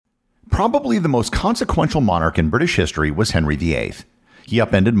Probably the most consequential monarch in British history was Henry VIII. He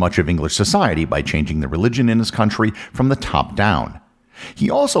upended much of English society by changing the religion in his country from the top down. He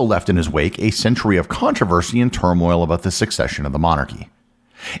also left in his wake a century of controversy and turmoil about the succession of the monarchy.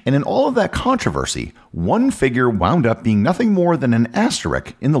 And in all of that controversy, one figure wound up being nothing more than an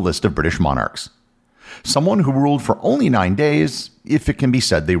asterisk in the list of British monarchs. Someone who ruled for only 9 days, if it can be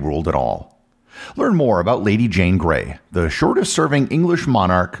said they ruled at all. Learn more about Lady Jane Grey, the shortest-serving English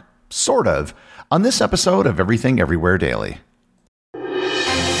monarch, sort of, on this episode of Everything Everywhere Daily.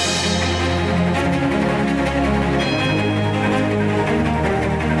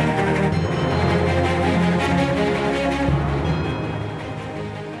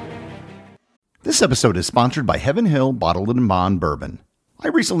 This episode is sponsored by Heaven Hill Bottled and Bond Bourbon. I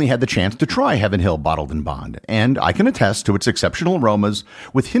recently had the chance to try Heaven Hill Bottled and Bond, and I can attest to its exceptional aromas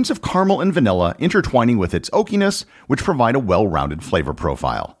with hints of caramel and vanilla intertwining with its oakiness, which provide a well-rounded flavor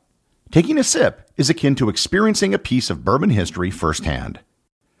profile. Taking a sip is akin to experiencing a piece of bourbon history firsthand.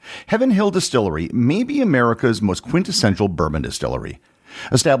 Heaven Hill Distillery may be America's most quintessential bourbon distillery.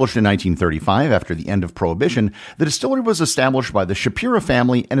 Established in 1935 after the end of Prohibition, the distillery was established by the Shapiro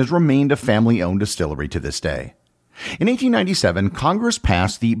family and has remained a family-owned distillery to this day. In 1897, Congress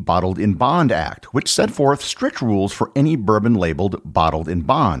passed the Bottled in Bond Act, which set forth strict rules for any bourbon labeled Bottled in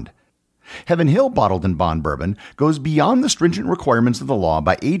Bond. Heaven Hill Bottled in Bond Bourbon goes beyond the stringent requirements of the law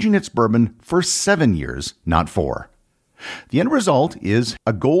by aging its bourbon for 7 years, not 4. The end result is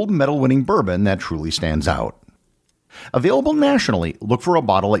a gold medal-winning bourbon that truly stands out. Available nationally, look for a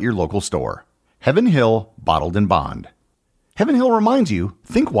bottle at your local store. Heaven Hill Bottled in Bond. Heaven Hill reminds you,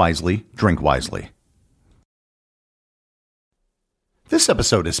 think wisely, drink wisely. This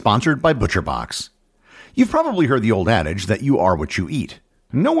episode is sponsored by ButcherBox. You've probably heard the old adage that you are what you eat.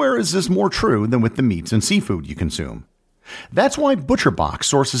 Nowhere is this more true than with the meats and seafood you consume. That's why ButcherBox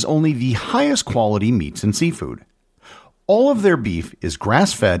sources only the highest quality meats and seafood. All of their beef is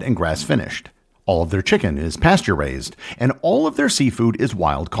grass-fed and grass-finished. All of their chicken is pasture-raised, and all of their seafood is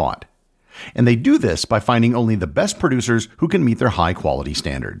wild-caught. And they do this by finding only the best producers who can meet their high-quality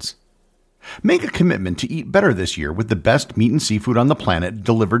standards. Make a commitment to eat better this year with the best meat and seafood on the planet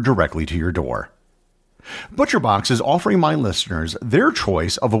delivered directly to your door. ButcherBox is offering my listeners their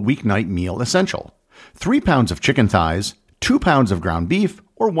choice of a weeknight meal essential: 3 pounds of chicken thighs, 2 pounds of ground beef,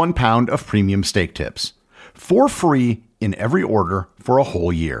 or 1 pound of premium steak tips, for free in every order for a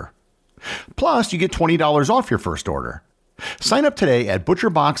whole year. Plus, you get $20 off your first order. Sign up today at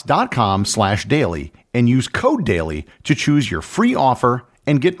butcherbox.com/daily and use code DAILY to choose your free offer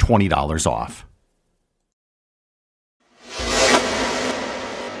and get $20 off.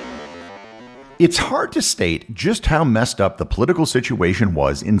 It's hard to state just how messed up the political situation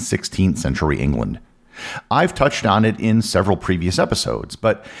was in 16th century England. I've touched on it in several previous episodes,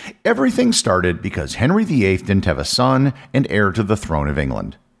 but everything started because Henry VIII didn't have a son and heir to the throne of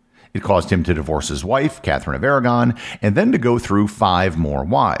England. It caused him to divorce his wife, Catherine of Aragon, and then to go through 5 more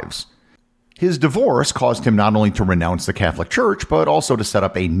wives. His divorce caused him not only to renounce the Catholic Church, but also to set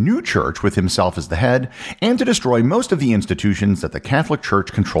up a new church with himself as the head, and to destroy most of the institutions that the Catholic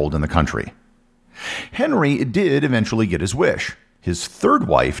Church controlled in the country. Henry did eventually get his wish. His third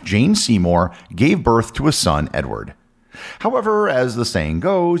wife, Jane Seymour, gave birth to a son, Edward. However, as the saying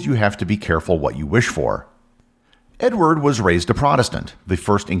goes, you have to be careful what you wish for. Edward was raised a Protestant, the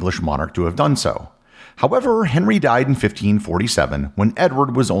first English monarch to have done so. However, Henry died in 1547 when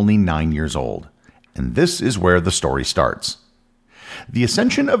Edward was only 9 years old. And this is where the story starts. The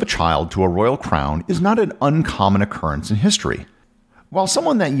ascension of a child to a royal crown is not an uncommon occurrence in history. While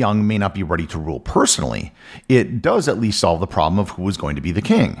someone that young may not be ready to rule personally, it does at least solve the problem of who is going to be the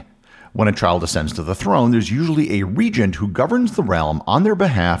king. When a child ascends to the throne, there's usually a regent who governs the realm on their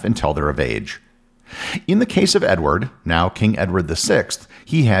behalf until they're of age. In the case of Edward, now King Edward VI,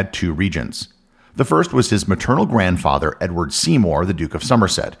 he had 2 regents. The first was his maternal grandfather, Edward Seymour, the Duke of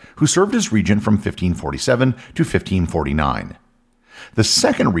Somerset, who served as regent from 1547 to 1549. The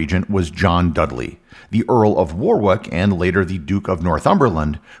second regent was John Dudley, the Earl of Warwick and later the Duke of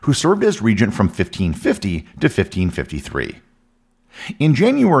Northumberland, who served as regent from 1550 to 1553. In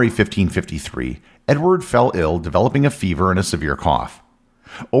January 1553, Edward fell ill, developing a fever and a severe cough.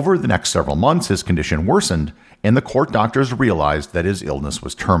 Over the next several months, his condition worsened, and the court doctors realized that his illness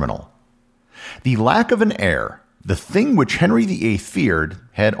was terminal. The lack of an heir, the thing which Henry VIII feared,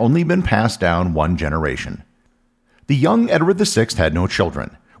 had only been passed down 1 generation. The young Edward VI had no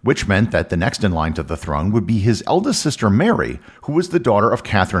children, which meant that the next in line to the throne would be his eldest sister Mary, who was the daughter of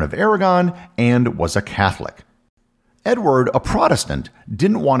Catherine of Aragon and was a Catholic. Edward, a Protestant,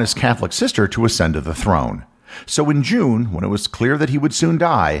 didn't want his Catholic sister to ascend to the throne. So in June, when it was clear that he would soon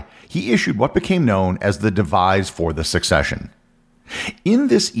die, he issued what became known as the Devise for the Succession. In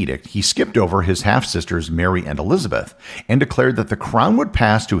this edict, he skipped over his half-sisters Mary and Elizabeth and declared that the crown would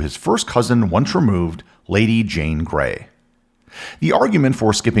pass to his first cousin once removed, Lady Jane Grey. The argument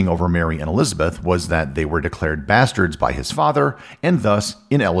for skipping over Mary and Elizabeth was that they were declared bastards by his father and thus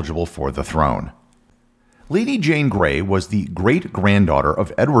ineligible for the throne. Lady Jane Grey was the great-granddaughter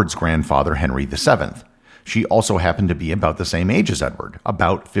of Edward's grandfather Henry VII. She also happened to be about the same age as Edward,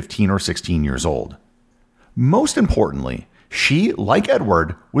 about 15 or 16 years old. Most importantly, she, like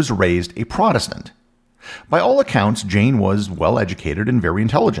Edward, was raised a Protestant. By all accounts, Jane was well educated and very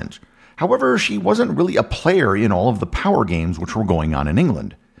intelligent. However, she wasn't really a player in all of the power games which were going on in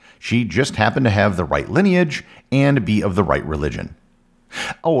England. She just happened to have the right lineage and be of the right religion.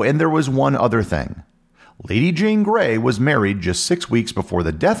 Oh, and there was one other thing. Lady Jane Grey was married just 6 weeks before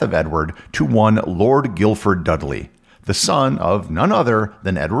the death of Edward to one Lord Guilford Dudley, the son of none other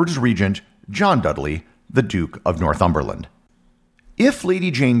than Edward's regent, John Dudley, the Duke of Northumberland. If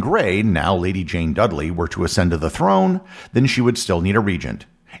Lady Jane Grey, now Lady Jane Dudley, were to ascend to the throne, then she would still need a regent,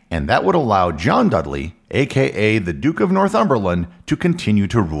 and that would allow John Dudley, aka the Duke of Northumberland, to continue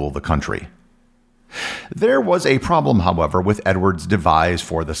to rule the country. There was a problem, however, with Edward's devise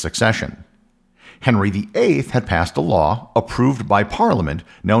for the succession. Henry VIII had passed a law, approved by Parliament,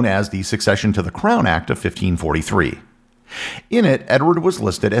 known as the Succession to the Crown Act of 1543. In it, Edward was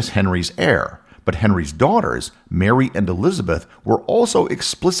listed as Henry's heir, but Henry's daughters, Mary and Elizabeth, were also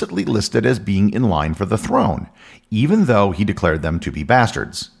explicitly listed as being in line for the throne, even though he declared them to be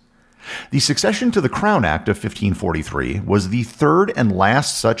bastards. The Succession to the Crown Act of 1543 was the third and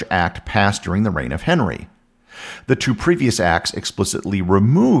last such act passed during the reign of Henry. The two previous acts explicitly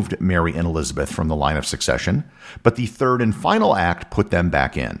removed Mary and Elizabeth from the line of succession, but the third and final act put them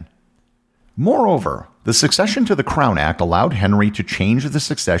back in. Moreover, the Succession to the Crown Act allowed Henry to change the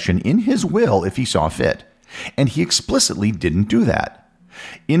succession in his will if he saw fit, and he explicitly didn't do that.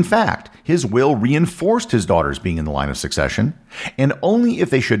 In fact, his will reinforced his daughters being in the line of succession, and only if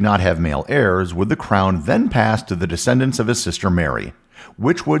they should not have male heirs would the crown then pass to the descendants of his sister Mary,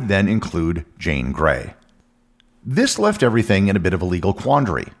 which would then include Jane Grey. This left everything in a bit of a legal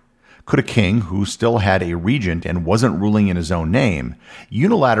quandary. Could a king, who still had a regent and wasn't ruling in his own name,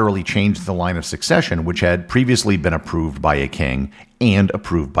 unilaterally change the line of succession which had previously been approved by a king and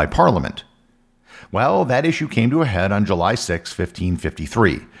approved by Parliament? Well, that issue came to a head on July 6,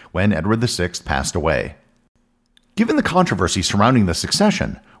 1553, when Edward VI passed away. Given the controversy surrounding the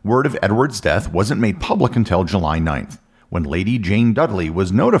succession, word of Edward's death wasn't made public until July 9th. When Lady Jane Dudley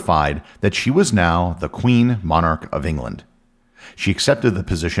was notified that she was now the Queen Monarch of England. She accepted the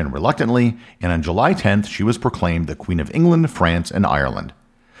position reluctantly, and on July 10th she was proclaimed the Queen of England, France, and Ireland.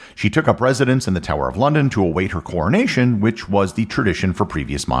 She took up residence in the Tower of London to await her coronation, which was the tradition for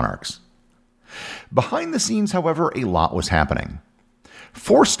previous monarchs. Behind the scenes, however, a lot was happening.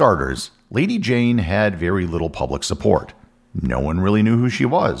 For starters, Lady Jane had very little public support. No one really knew who she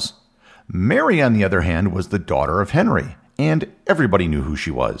was. Mary, on the other hand, was the daughter of Henry, and everybody knew who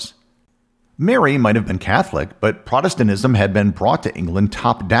she was. Mary might have been Catholic, but Protestantism had been brought to England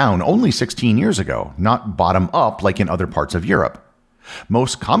top-down only 16 years ago, not bottom-up like in other parts of Europe.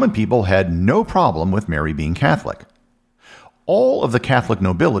 Most common people had no problem with Mary being Catholic. All of the Catholic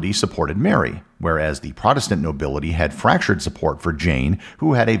nobility supported Mary, whereas the Protestant nobility had fractured support for Jane,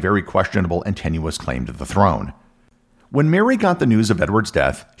 who had a very questionable and tenuous claim to the throne. When Mary got the news of Edward's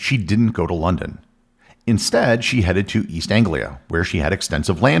death, she didn't go to London. Instead, she headed to East Anglia, where she had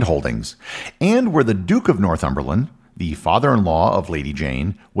extensive land holdings, and where the Duke of Northumberland, the father-in-law of Lady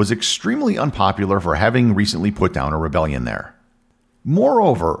Jane, was extremely unpopular for having recently put down a rebellion there.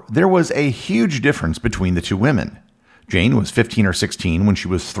 Moreover, there was a huge difference between the two women. Jane was 15 or 16 when she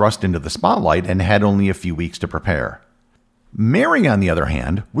was thrust into the spotlight and had only a few weeks to prepare. Mary, on the other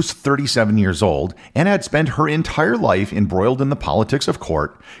hand, was 37 years old and had spent her entire life embroiled in the politics of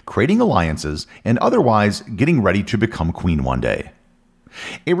court, creating alliances, and otherwise getting ready to become queen one day.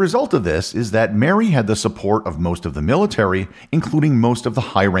 A result of this is that Mary had the support of most of the military, including most of the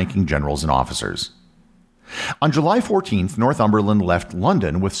high-ranking generals and officers. On July 14th, Northumberland left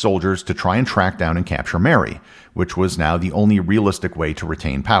London with soldiers to try and track down and capture Mary, which was now the only realistic way to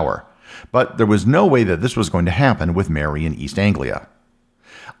retain power. But there was no way that this was going to happen with Mary in East Anglia.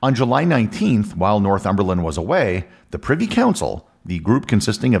 On July 19th, while Northumberland was away, the Privy Council, the group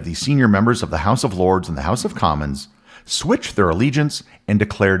consisting of the senior members of the House of Lords and the House of Commons, switched their allegiance and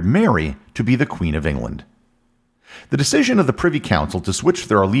declared Mary to be the Queen of England. The decision of the Privy Council to switch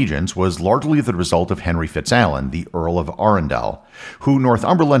their allegiance was largely the result of Henry Fitzalan, the Earl of Arundel, who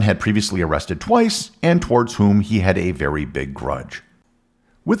Northumberland had previously arrested twice and towards whom he had a very big grudge.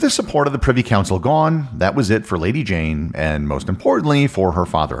 With the support of the Privy Council gone, that was it for Lady Jane, and most importantly, for her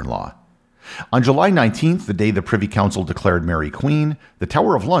father-in-law. On July 19th, the day the Privy Council declared Mary Queen, the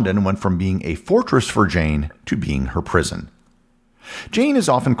Tower of London went from being a fortress for Jane to being her prison. Jane is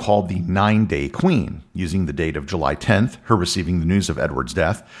often called the 9-Day Queen, using the date of July 10th, her receiving the news of Edward's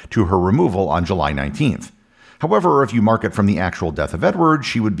death, to her removal on July 19th. However, if you mark it from the actual death of Edward,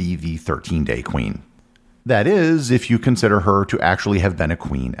 she would be the 13-Day Queen. That is, if you consider her to actually have been a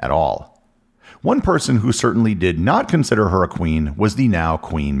queen at all. One person who certainly did not consider her a queen was the now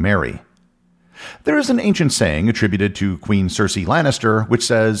Queen Mary. There is an ancient saying attributed to Queen Cersei Lannister, which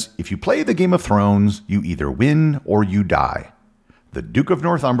says, "If you play the Game of Thrones, you either win or you die." The Duke of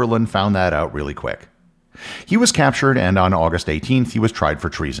Northumberland found that out really quick. He was captured, and on August 18th, he was tried for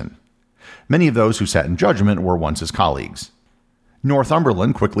treason. Many of those who sat in judgment were once his colleagues.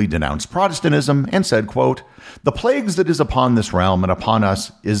 Northumberland quickly denounced Protestantism and said, quote, "The plagues that is upon this realm and upon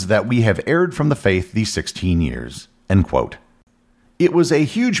us is that we have erred from the faith these 16 years." End quote. It was a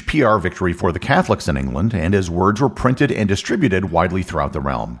huge PR victory for the Catholics in England, and his words were printed and distributed widely throughout the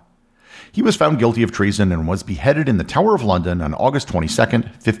realm. He was found guilty of treason and was beheaded in the Tower of London on August 22,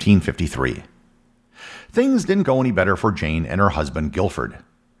 1553. Things didn't go any better for Jane and her husband Guilford.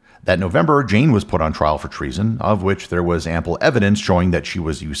 That November, Jane was put on trial for treason, of which there was ample evidence showing that she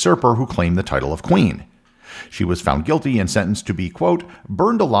was a usurper who claimed the title of queen. She was found guilty and sentenced to be, quote,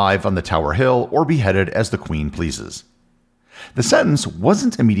 "burned alive on the Tower Hill or beheaded as the queen pleases." The sentence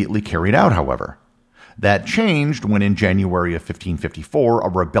wasn't immediately carried out, however. That changed when in January of 1554 a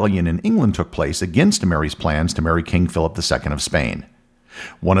rebellion in England took place against Mary's plans to marry King Philip II of Spain.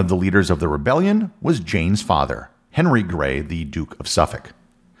 One of the leaders of the rebellion was Jane's father, Henry Grey, the Duke of Suffolk.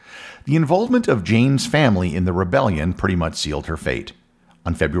 The involvement of Jane's family in the rebellion pretty much sealed her fate.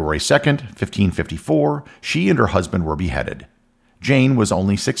 On February 2nd, 1554, she and her husband were beheaded. Jane was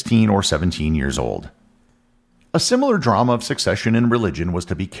only 16 or 17 years old. A similar drama of succession in religion was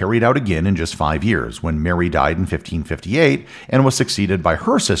to be carried out again in just 5 years, when Mary died in 1558 and was succeeded by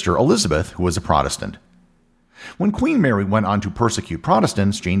her sister Elizabeth, who was a Protestant. When Queen Mary went on to persecute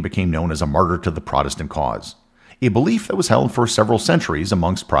Protestants, Jane became known as a martyr to the Protestant cause, a belief that was held for several centuries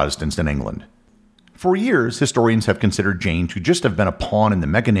amongst Protestants in England. For years, historians have considered Jane to just have been a pawn in the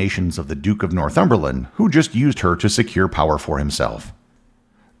machinations of the Duke of Northumberland, who just used her to secure power for himself.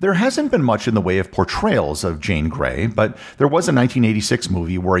 There hasn't been much in the way of portrayals of Jane Grey, but there was a 1986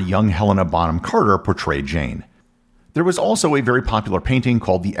 movie where a young Helena Bonham Carter portrayed Jane. There was also a very popular painting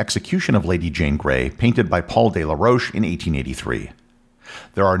called The Execution of Lady Jane Grey, painted by Paul de la Roche in 1883.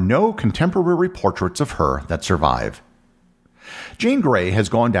 There are no contemporary portraits of her that survive. Jane Grey has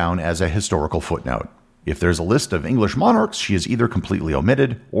gone down as a historical footnote. If there's a list of English monarchs, she is either completely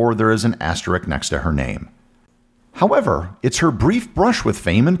omitted or there is an asterisk next to her name. However, it's her brief brush with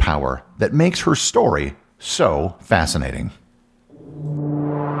fame and power that makes her story so fascinating.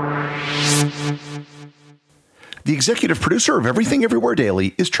 The executive producer of Everything Everywhere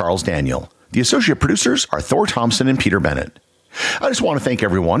Daily is Charles Daniel. The associate producers are Thor Thompson and Peter Bennett. I just want to thank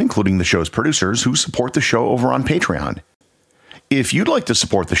everyone, including the show's producers, who support the show over on Patreon. If you'd like to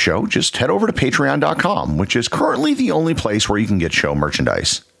support the show, just head over to patreon.com, which is currently the only place where you can get show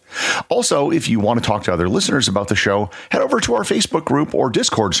merchandise. Also, if you want to talk to other listeners about the show, head over to our Facebook group or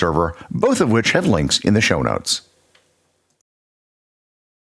Discord server, both of which have links in the show notes.